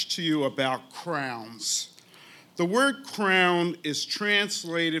to you about crowns. The word crown is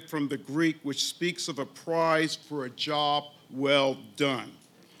translated from the Greek, which speaks of a prize for a job well done.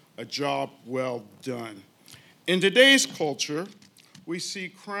 A job well done. In today's culture, we see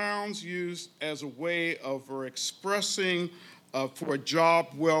crowns used as a way of expressing for a job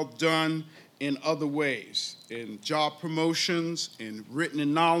well done in other ways, in job promotions, in written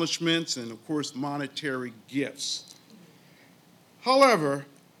acknowledgments, and of course, monetary gifts. However,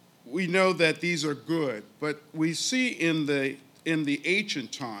 we know that these are good, but we see in the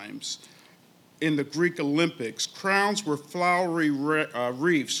ancient times, in the Greek Olympics, crowns were flowery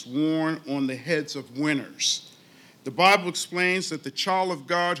wreaths worn on the heads of winners. The Bible explains that the child of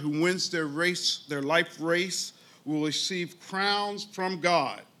God who wins their life race, will receive crowns from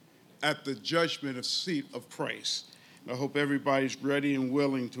God at the judgment seat of Christ. I hope everybody's ready and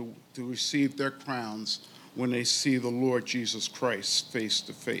willing to receive their crowns when they see the Lord Jesus Christ face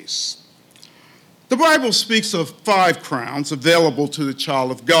to face. The Bible speaks of 5 crowns available to the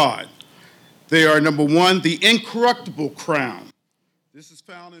child of God. They are, number 1, the incorruptible crown. This is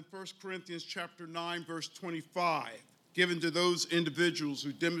found in 1 Corinthians chapter 9, verse 25, given to those individuals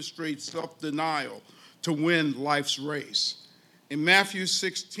who demonstrate self-denial to win life's race. In Matthew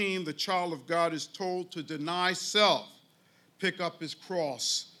 16, the child of God is told to deny self, pick up his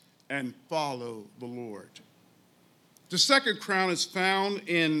cross, and follow the Lord. The second crown is found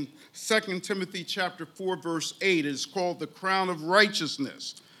in 2 Timothy chapter 4, verse 8. It is called the crown of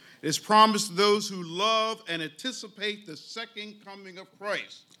righteousness. It is promised to those who love and anticipate the second coming of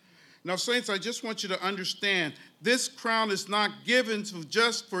Christ. Now, saints, I just want you to understand, this crown is not given to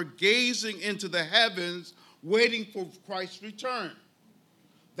just for gazing into the heavens, waiting for Christ's return.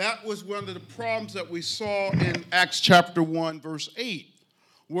 That was one of the problems that we saw in Acts chapter 1, verse 8,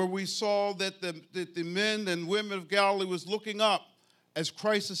 where we saw that the men and women of Galilee was looking up as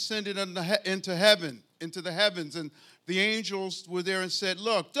Christ ascended into heaven, into the heavens, and the angels were there and said,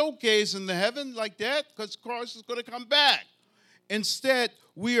 look, don't gaze in the heaven like that, because Christ is going to come back. Instead,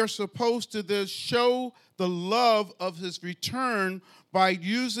 we are supposed to show the love of his return by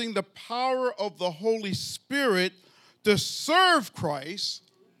using the power of the Holy Spirit to serve Christ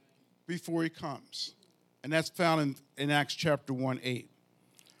before he comes. And that's found in Acts chapter 1:8.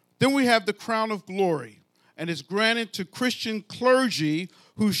 Then we have the crown of glory, and it's granted to Christian clergy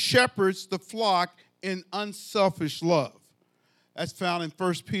who shepherds the flock in unselfish love. That's found in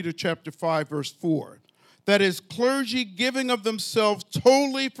 1 Peter chapter 5, verse 4. That is, clergy giving of themselves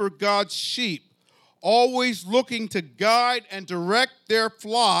totally for God's sheep, always looking to guide and direct their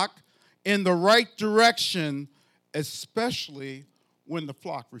flock in the right direction, especially when the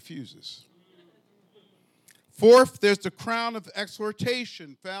flock refuses. Fourth, there's the crown of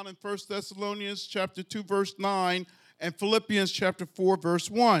exhortation found in 1 Thessalonians chapter 2, verse 9, and Philippians chapter 4,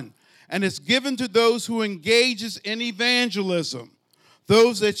 verse 1. And it's given to those who engages in evangelism,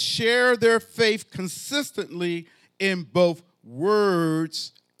 those that share their faith consistently in both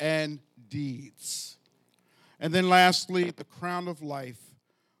words and deeds. And then lastly, the crown of life,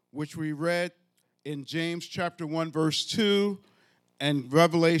 which we read in James chapter 1, verse 2, and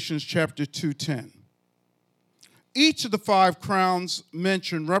Revelations chapter 2:10. Each of the 5 crowns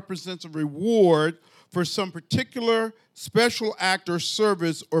mentioned represents a reward for some particular special act or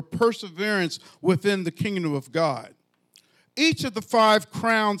service or perseverance within the kingdom of God. Each of the 5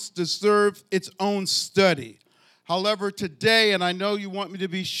 crowns deserves its own study. However, today, and I know you want me to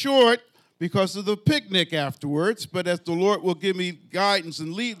be short because of the picnic afterwards, but as the Lord will give me guidance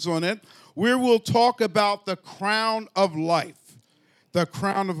and leads on it, we will talk about the crown of life. The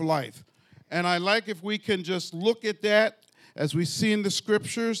crown of life. And I like if we can just look at that as we see in the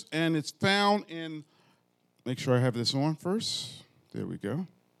scriptures, and it's found in, make sure I have this on first. There we go.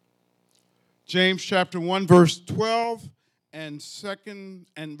 James chapter 1, verse 12,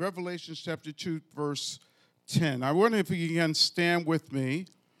 and Revelation chapter 2, verse 10. I wonder if you can stand with me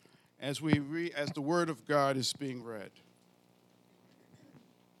as we read, as the word of God is being read.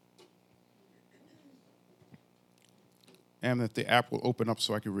 And that the app will open up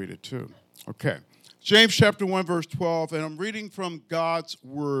so I can read it too. Okay. James chapter 1, verse 12, and I'm reading from God's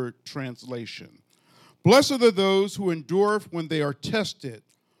Word translation. Blessed are those who endure when they are tested.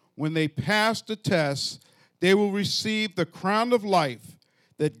 When they pass the test, they will receive the crown of life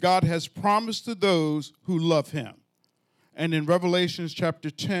that God has promised to those who love him. And in Revelation chapter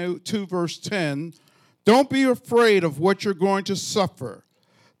 2, verse 10, don't be afraid of what you're going to suffer.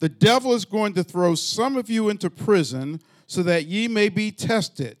 The devil is going to throw some of you into prison so that ye may be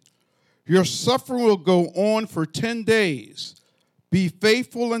tested. Your suffering will go on for 10 days. Be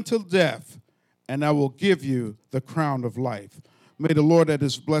faithful until death, and I will give you the crown of life. May the Lord add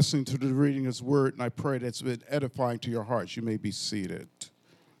his blessing to the reading of his word, and I pray that it's been edifying to your hearts. You may be seated.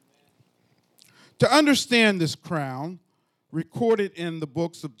 To understand this crown, recorded in the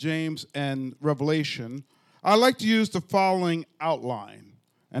books of James and Revelation, I like to use the following outline,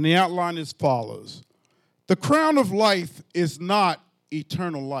 and the outline is as follows. The crown of life is not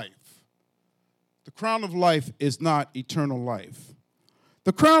eternal life. The crown of life is not eternal life.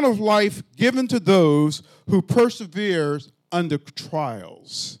 The crown of life given to those who persevere under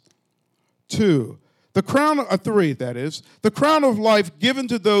trials. 2, the crown of 3, that is, the crown of life given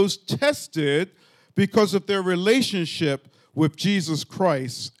to those tested because of their relationship with Jesus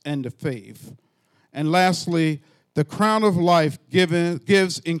Christ and the faith. And lastly, the crown of life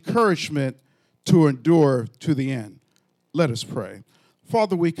gives encouragement to endure to the end. Let us pray.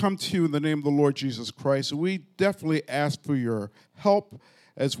 Father, we come to you in the name of the Lord Jesus Christ, and we definitely ask for your help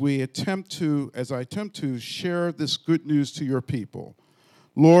as I attempt to share this good news to your people.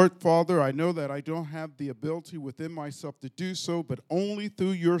 Lord, Father, I know that I don't have the ability within myself to do so, but only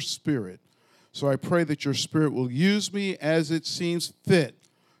through your Spirit. So I pray that your Spirit will use me as it seems fit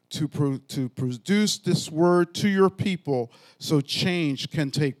to produce this word to your people so change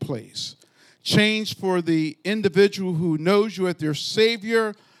can take place. Change for the individual who knows you as their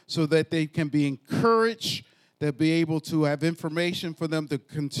Savior so that they can be encouraged. They'll be able to have information for them to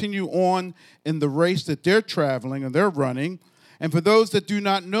continue on in the race that they're traveling and they're running. And for those that do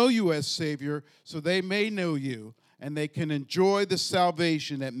not know you as Savior, so they may know you and they can enjoy the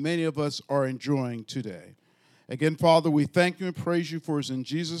salvation that many of us are enjoying today. Again, Father, we thank you and praise you for us in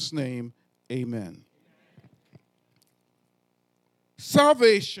Jesus' name. Amen.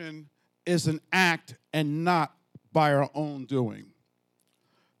 Salvation is an act and not by our own doing.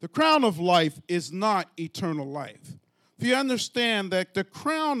 The crown of life is not eternal life. If you understand that the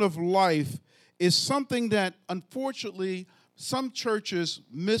crown of life is something that, unfortunately, some churches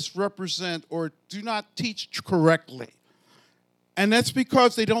misrepresent or do not teach correctly. And that's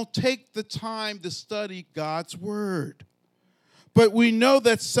because they don't take the time to study God's word. But we know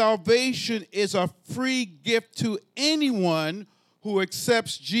that salvation is a free gift to anyone who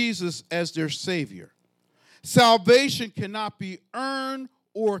accepts Jesus as their Savior. Salvation cannot be earned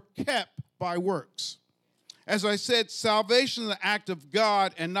or kept by works. As I said, salvation is an act of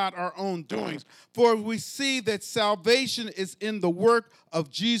God and not our own doings. For we see that salvation is in the work of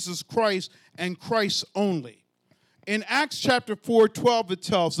Jesus Christ and Christ only. In Acts chapter 4:12, it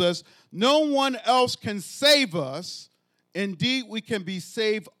tells us, no one else can save us. Indeed, we can be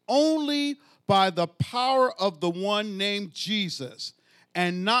saved only by the power of the one named Jesus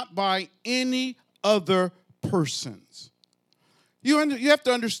and not by any other persons. You have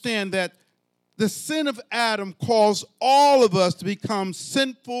to understand that the sin of Adam caused all of us to become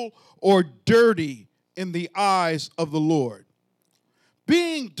sinful or dirty in the eyes of the Lord.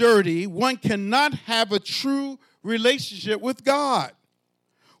 Being dirty, one cannot have a true relationship with God.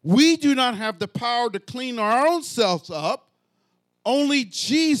 We do not have the power to clean our own selves up. Only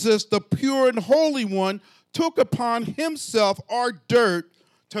Jesus, the pure and holy one, took upon himself our dirt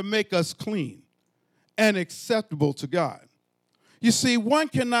to make us clean and acceptable to God. You see, one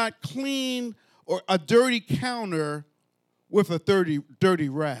cannot clean or a dirty counter with a dirty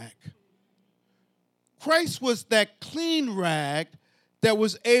rag. Christ was that clean rag that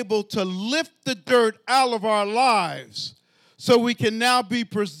was able to lift the dirt out of our lives so we can now be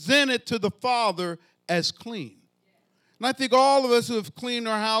presented to the Father as clean. And I think all of us who have cleaned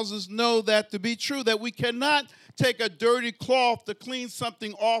our houses know that to be true, that we cannot take a dirty cloth to clean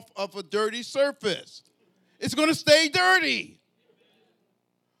something off of a dirty surface. It's going to stay dirty.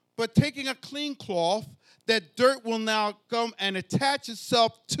 But taking a clean cloth, that dirt will now come and attach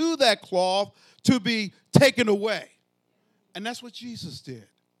itself to that cloth to be taken away. And that's what Jesus did.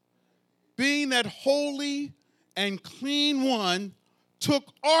 Being that holy and clean one, took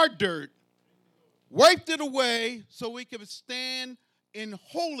our dirt, wiped it away so we could stand in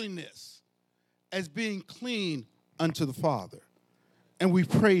holiness as being clean unto the Father. And we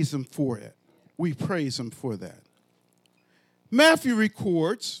praise him for it. We praise him for that. Matthew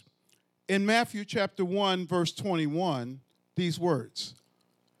records in Matthew chapter 1, verse 21, these words.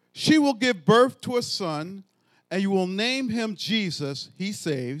 She will give birth to a son, and you will name him Jesus, he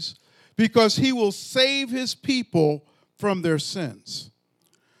saves, because he will save his people from their sins.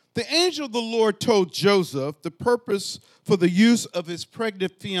 The angel of the Lord told Joseph the purpose for the use of his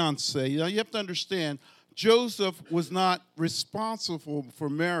pregnant fiancée. Now you have to understand, Joseph was not responsible for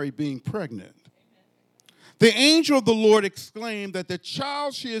Mary being pregnant. The angel of the Lord exclaimed that the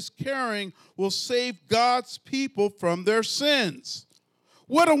child she is carrying will save God's people from their sins.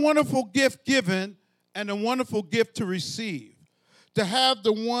 What a wonderful gift given and a wonderful gift to receive. to have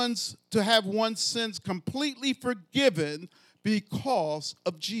one's sins completely forgiven because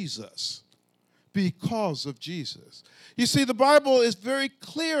of Jesus. Because of Jesus. You see, the Bible is very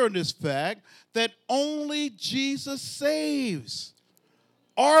clear on this fact that only Jesus saves.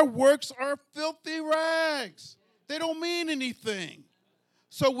 Our works are filthy rags. They don't mean anything.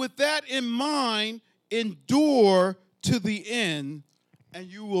 So with that in mind, endure to the end, and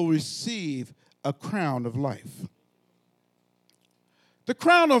you will receive a crown of life. The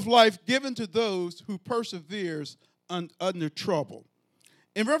crown of life given to those who perseveres under trouble.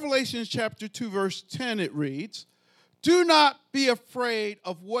 In Revelation chapter 2, verse 10, it reads, "Do not be afraid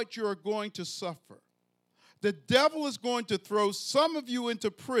of what you are going to suffer. The devil is going to throw some of you into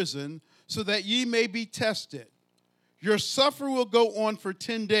prison so that ye may be tested. Your suffering will go on for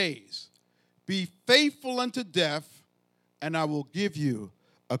 10 days. Be faithful unto death, and I will give you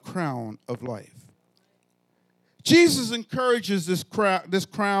a crown of life." Jesus encourages this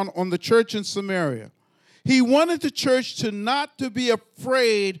crown on the church in Samaria. He wanted the church to not to be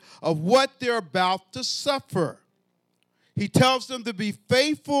afraid of what they're about to suffer. He tells them to be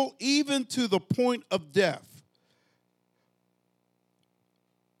faithful even to the point of death.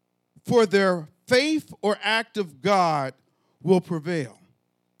 For their faith or act of God will prevail.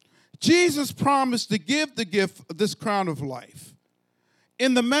 Jesus promised to give the gift of this crown of life.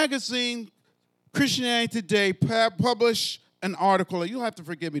 In the magazine Christianity Today published an article. You'll have to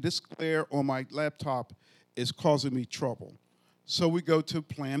forgive me. This glare on my laptop is causing me trouble. So we go to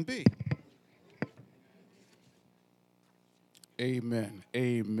plan B. Amen,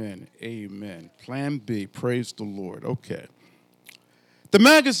 amen, amen. Plan B, praise the Lord. Okay. The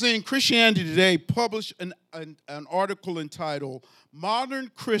magazine Christianity Today published an article entitled "Modern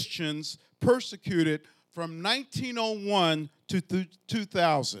Christians Persecuted from 1901 to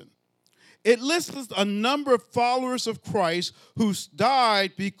 2000. It lists a number of followers of Christ who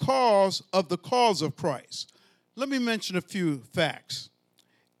died because of the cause of Christ. Let me mention a few facts.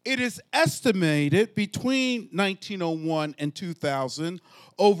 It is estimated between 1901 and 2000,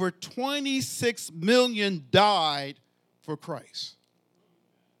 over 26 million died for Christ.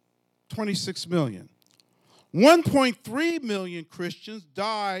 26 million. 1.3 million Christians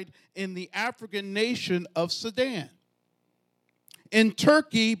died in the African nation of Sudan. In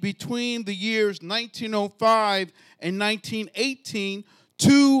Turkey, between the years 1905 and 1918,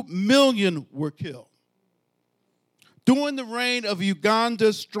 2 million were killed. During the reign of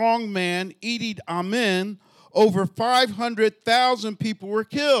Uganda's strongman Idi Amin, over 500,000 people were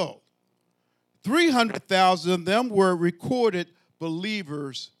killed. 300,000 of them were recorded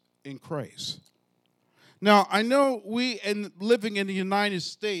believers in Christ. Now, I know we, living in the United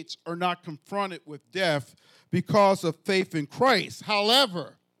States, are not confronted with death because of faith in Christ.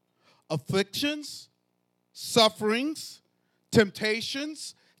 However, afflictions, sufferings,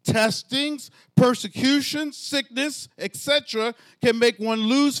 temptations, testings, persecutions, sickness, etc., can make one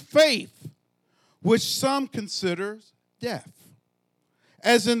lose faith, which some consider death.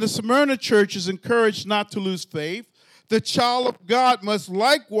 As in the Smyrna church is encouraged not to lose faith, the child of God must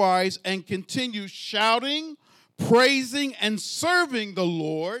likewise and continue shouting, praising, and serving the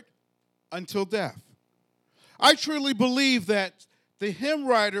Lord until death. I truly believe that the hymn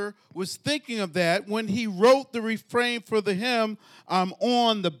writer was thinking of that when he wrote the refrain for the hymn, "I'm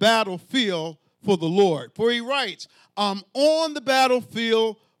on the battlefield for the Lord." For he writes, "I'm on the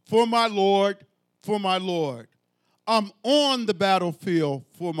battlefield for my Lord, for my Lord. I'm on the battlefield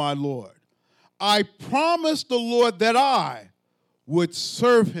for my Lord. I promised the Lord that I would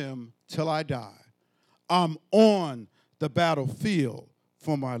serve him till I die. I'm on the battlefield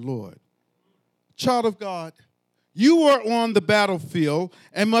for my Lord." Child of God, you are on the battlefield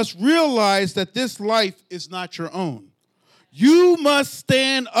and must realize that this life is not your own. You must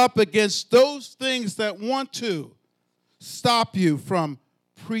stand up against those things that want to stop you from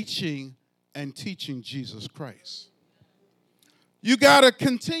preaching and teaching Jesus Christ. You got to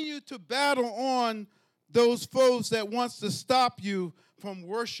continue to battle on those foes that wants to stop you from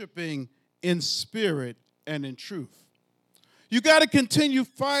worshiping in spirit and in truth. You got to continue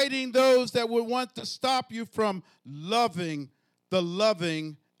fighting those that would want to stop you from loving the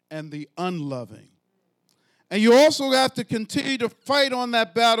loving and the unloving. And you also have to continue to fight on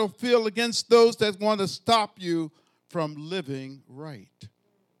that battlefield against those that want to stop you from living right.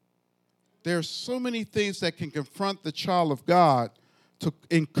 There are so many things that can confront the child of God to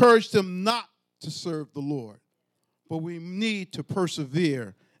encourage them not to serve the Lord. But we need to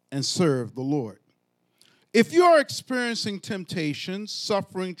persevere and serve the Lord. If you are experiencing temptations,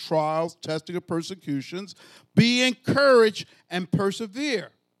 suffering, trials, testing, or persecutions, be encouraged and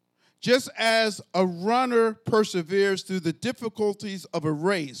persevere. just as a runner perseveres through the difficulties of a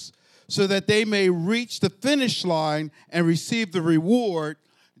race so that they may reach the finish line and receive the reward,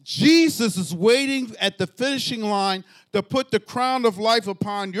 Jesus is waiting at the finishing line to put the crown of life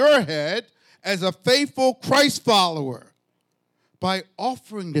upon your head as a faithful Christ follower. By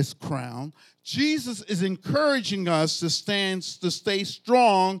offering this crown, Jesus is encouraging us to stay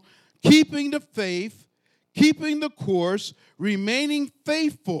strong, keeping the faith, keeping the course, remaining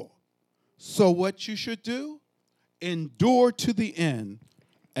faithful. So what you should do? Endure to the end,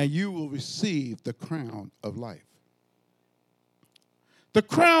 and you will receive the crown of life. The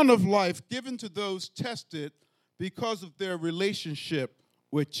crown of life given to those tested because of their relationship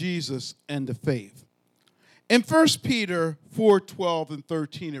with Jesus and the faith. In 1 Peter 4:12 and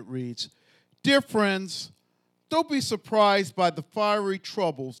 13 it reads, "Dear friends, don't be surprised by the fiery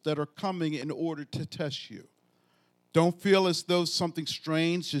troubles that are coming in order to test you. Don't feel as though something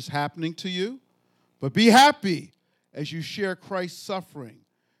strange is happening to you, but be happy as you share Christ's suffering.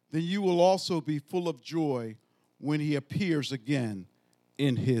 Then you will also be full of joy when he appears again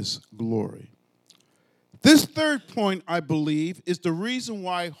in his glory." This third point, I believe, is the reason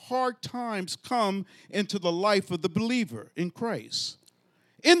why hard times come into the life of the believer in Christ.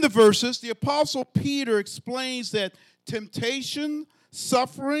 In the verses, the Apostle Peter explains that temptation,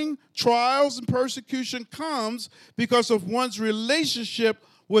 suffering, trials, and persecution comes because of one's relationship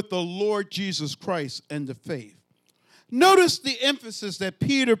with the Lord Jesus Christ and the faith. Notice the emphasis that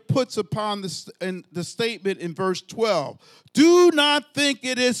Peter puts upon the statement in verse 12. Do not think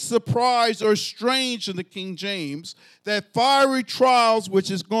it is surprise or strange in the King James that fiery trials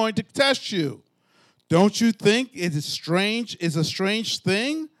which is going to test you. Don't you think it is strange, is a strange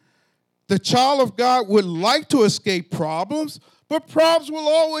thing? The child of God would like to escape problems, but problems will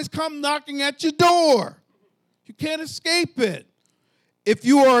always come knocking at your door. You can't escape it. If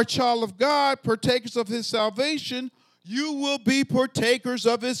you are a child of God, partakers of his salvation, you will be partakers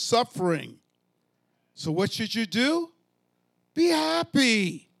of his suffering. So what should you do? Be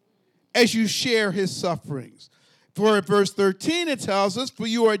happy as you share his sufferings. For in verse 13 it tells us, "For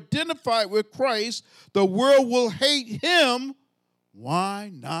you are identified with Christ, the world will hate him.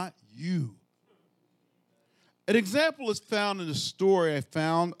 Why not you?" An example is found in a story I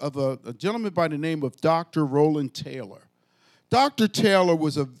found of a gentleman by the name of Dr. Roland Taylor. Dr. Taylor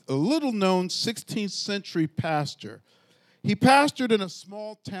was a little-known 16th century pastor. He pastored in a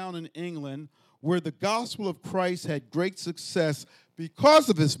small town in England where the gospel of Christ had great success because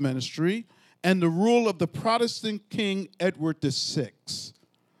of his ministry and the rule of the Protestant King Edward VI.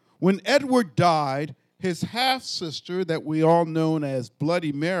 When Edward died, his half-sister, that we all know as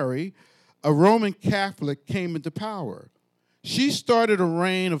Bloody Mary, a Roman Catholic, came into power. She started a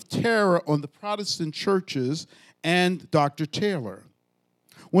reign of terror on the Protestant churches and Dr. Taylor.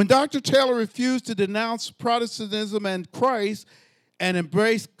 When Dr. Taylor refused to denounce Protestantism and Christ and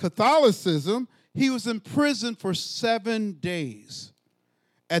embrace Catholicism, he was imprisoned for 7 days.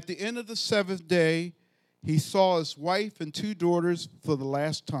 At the end of the 7th day, he saw his wife and 2 daughters for the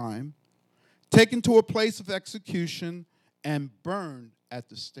last time, taken to a place of execution, and burned at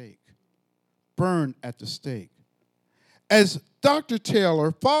the stake. Burned at the stake. As Dr.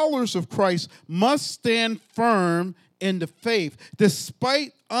 Taylor, followers of Christ must stand firm in the faith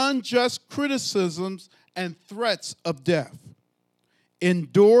despite unjust criticisms and threats of death.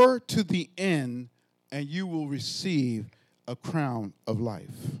 Endure to the end, and you will receive a crown of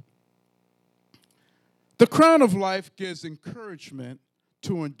life. The crown of life gives encouragement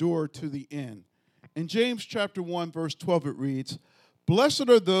to endure to the end. In James chapter 1, verse 12, it reads, "Blessed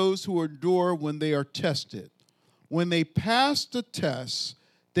are those who endure when they are tested. When they pass the test,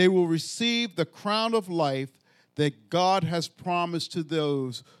 they will receive the crown of life that God has promised to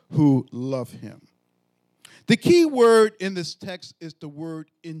those who love him." The key word in this text is the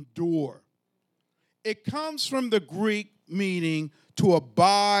word endure. It comes from the Greek meaning to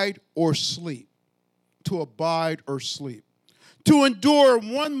abide or sleep. To abide or sleep. To endure,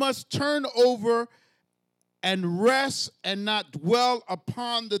 one must turn over and rest and not dwell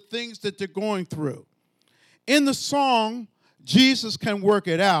upon the things that they're going through. In the song, "Jesus Can Work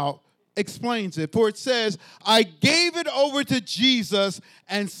It Out," explains it. For it says, "I gave it over to Jesus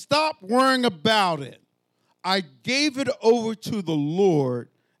and stopped worrying about it. I gave it over to the Lord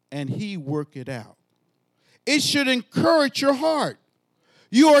and he worked it out." It should encourage your heart.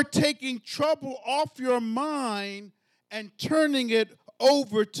 You are taking trouble off your mind and turning it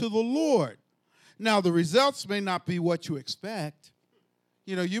over to the Lord. Now, the results may not be what you expect.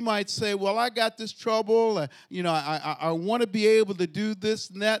 You might say, well, I got this trouble. I want to be able to do this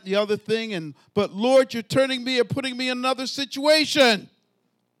and that, the other thing. But Lord, you're turning me and putting me in another situation.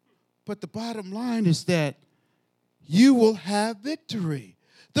 But the bottom line is that you will have victory.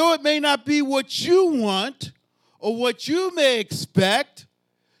 Though it may not be what you want or what you may expect,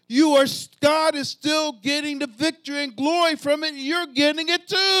 God is still getting the victory and glory from it. You're getting it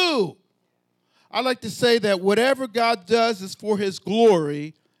too. I like to say that whatever God does is for his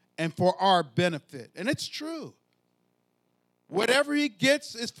glory and for our benefit. And it's true. Whatever he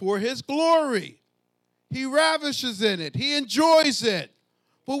gets is for his glory. He ravishes in it. He enjoys it.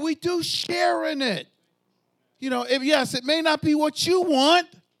 But we do share in it. Yes, it may not be what you want,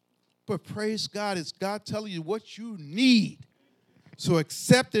 but praise God, it's God telling you what you need. So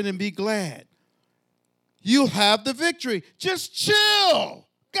accept it and be glad. You'll have the victory. Just chill.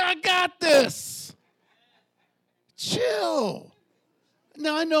 God got this. Chill.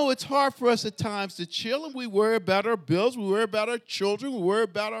 Now, I know it's hard for us at times to chill, and we worry about our bills, we worry about our children, we worry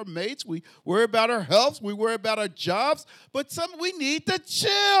about our mates, we worry about our health, we worry about our jobs, but we need to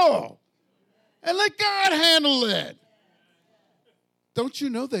chill and let God handle it. Don't you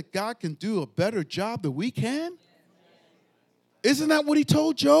know that God can do a better job than we can? Isn't that what he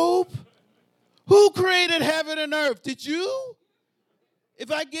told Job? Who created heaven and earth? Did you?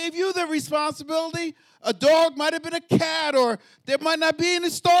 If I gave you the responsibility, a dog might have been a cat, or there might not be any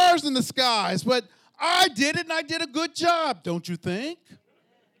stars in the skies, but I did it, and I did a good job, don't you think?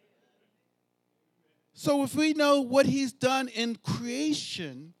 So if we know what he's done in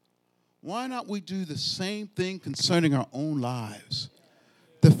creation, why not we do the same thing concerning our own lives?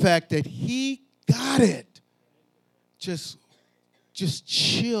 The fact that he got it. Just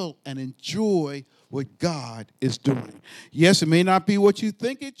chill and enjoy what God is doing. Yes, it may not be what you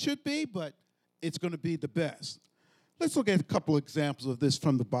think it should be, but it's going to be the best. Let's look at a couple examples of this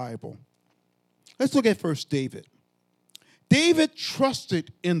from the Bible. Let's look at first David. David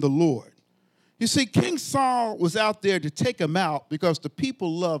trusted in the Lord. You see, King Saul was out there to take him out because the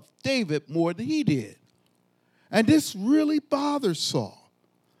people loved David more than he did. And this really bothered Saul.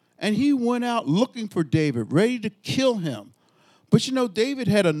 And he went out looking for David, ready to kill him. But David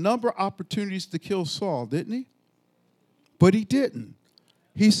had a number of opportunities to kill Saul, didn't he? But he didn't.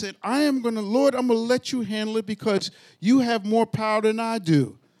 He said, Lord, I'm going to let you handle it because you have more power than I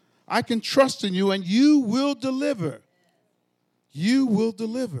do. I can trust in you, and you will deliver. You will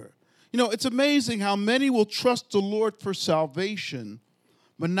deliver. It's amazing how many will trust the Lord for salvation,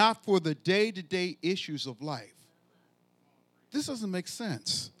 but not for the day-to-day issues of life. This doesn't make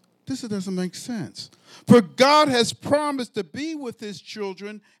sense. This doesn't make sense. For God has promised to be with his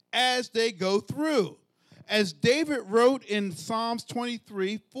children as they go through. As David wrote in Psalms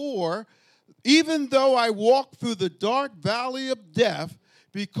 23:4, even though I walk through the dark valley of death,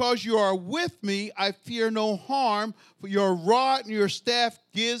 because you are with me, I fear no harm, for your rod and your staff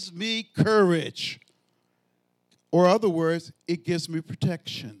gives me courage. Or other words, it gives me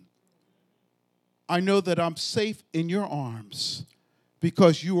protection. I know that I'm safe in your arms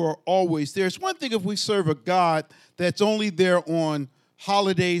because you are always there. It's one thing if we serve a God that's only there on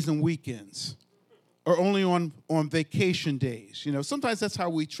holidays and weekends, or only on vacation days. Sometimes that's how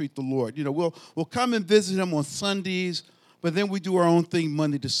we treat the Lord. We'll come and visit him on Sundays, but then we do our own thing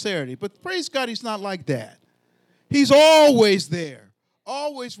Monday to Saturday. But praise God, he's not like that. He's always there,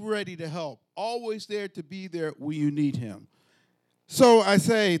 always ready to help, always there to be there when you need him. So I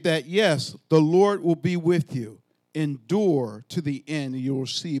say that, yes, the Lord will be with you. Endure to the end, and you'll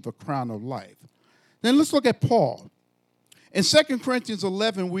receive a crown of life. Then let's look at Paul. In 2 Corinthians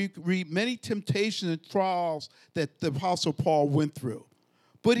 11, we read many temptations and trials that the Apostle Paul went through.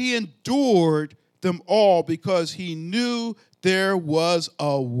 But he endured them all because he knew there was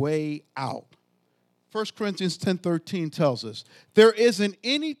a way out. 1 Corinthians 10:13 tells us, there isn't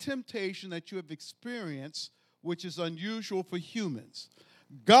any temptation that you have experienced which is unusual for humans.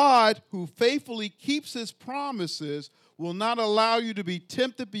 God, who faithfully keeps his promises, will not allow you to be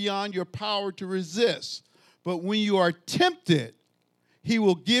tempted beyond your power to resist. But when you are tempted, he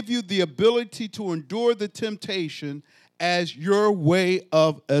will give you the ability to endure the temptation as your way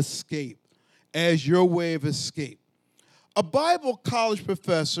of escape. As your way of escape. A Bible college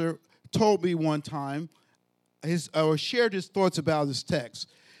professor told me one time, shared his thoughts about this text.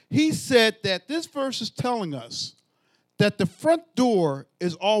 He said that this verse is telling us that the front door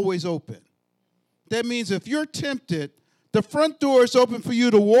is always open. That means if you're tempted, the front door is open for you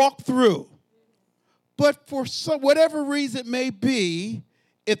to walk through. But for whatever reason it may be,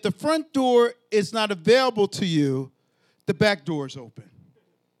 if the front door is not available to you, the back door is open.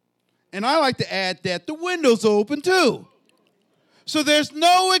 And I like to add that the window's open too. So there's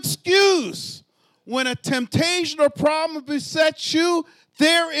no excuse. When a temptation or problem besets you,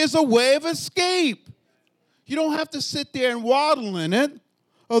 there is a way of escape. You don't have to sit there and waddle in it.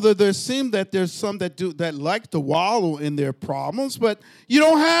 Although there seems that there's some that like to wallow in their problems, but you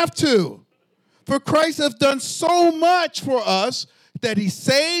don't have to. For Christ has done so much for us that he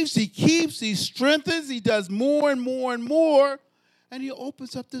saves, he keeps, he strengthens, he does more and more and more, and he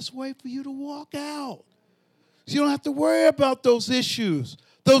opens up this way for you to walk out. So you don't have to worry about those issues,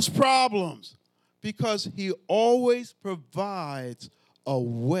 those problems, because he always provides a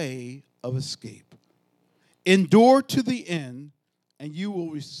way of escape. Endure to the end, and you will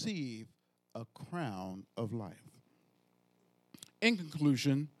receive a crown of life. In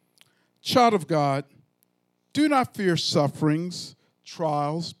conclusion, child of God, do not fear sufferings,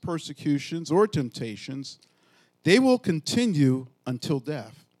 trials, persecutions, or temptations. They will continue until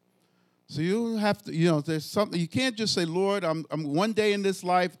death. So you have to, there's something, you can't just say, Lord, I'm one day in this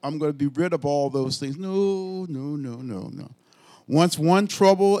life, I'm going to be rid of all those things. No. Once one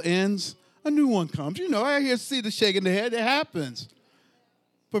trouble ends, a new one comes. I see the shaking the head. It happens.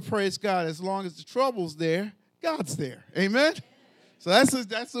 But praise God, as long as the trouble's there, God's there. Amen? So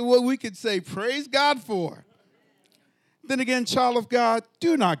that's what we could say, praise God for. Then again, child of God,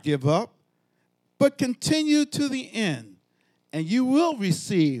 do not give up, but continue to the end, and you will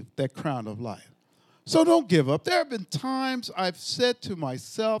receive that crown of life. So don't give up. There have been times I've said to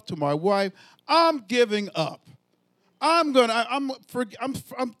myself, to my wife, I'm giving up. I'm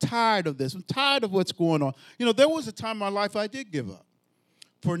tired of this. I'm tired of what's going on. There was a time in my life I did give up.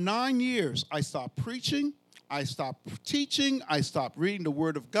 For 9 years, I stopped preaching, I stopped teaching, I stopped reading the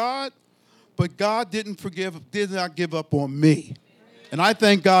Word of God, but God did not give up on me. And I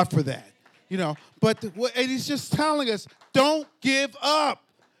thank God for that. And he's just telling us, don't give up.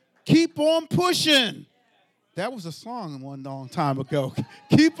 Keep on pushing. That was a song one long time ago.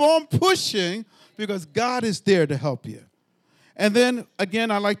 Keep on pushing because God is there to help you. And then, again,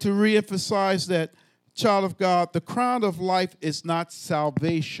 I like to reemphasize that, child of God, the crown of life is not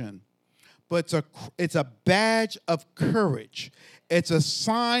salvation, but it's a badge of courage. It's a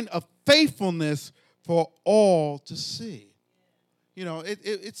sign of faithfulness for all to see.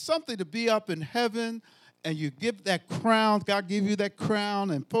 It's something to be up in heaven and you give that crown, God give you that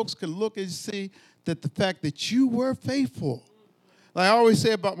crown, and folks can look and see that the fact that you were faithful. Like I always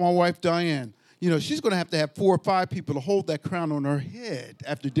say about my wife, Diane, she's going to have 4 or 5 people to hold that crown on her head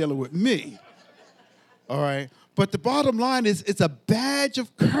after dealing with me. All right? But the bottom line is it's a badge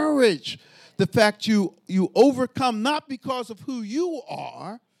of courage. The fact you overcome not because of who you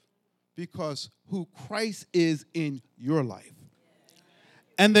are, because who Christ is in your life.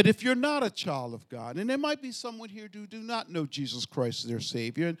 And that if you're not a child of God, and there might be someone here who do not know Jesus Christ as their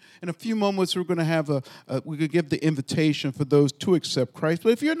Savior, and in a few moments we're going to have we could give the invitation for those to accept Christ.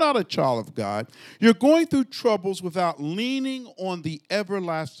 But if you're not a child of God, you're going through troubles without leaning on the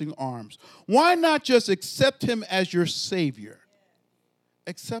everlasting arms. Why not just accept him as your Savior?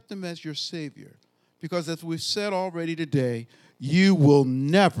 Accept him as your Savior. Because as we've said already today, you will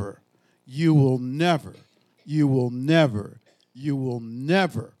never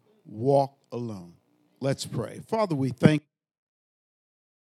walk alone. Let's pray. Father, we thank you.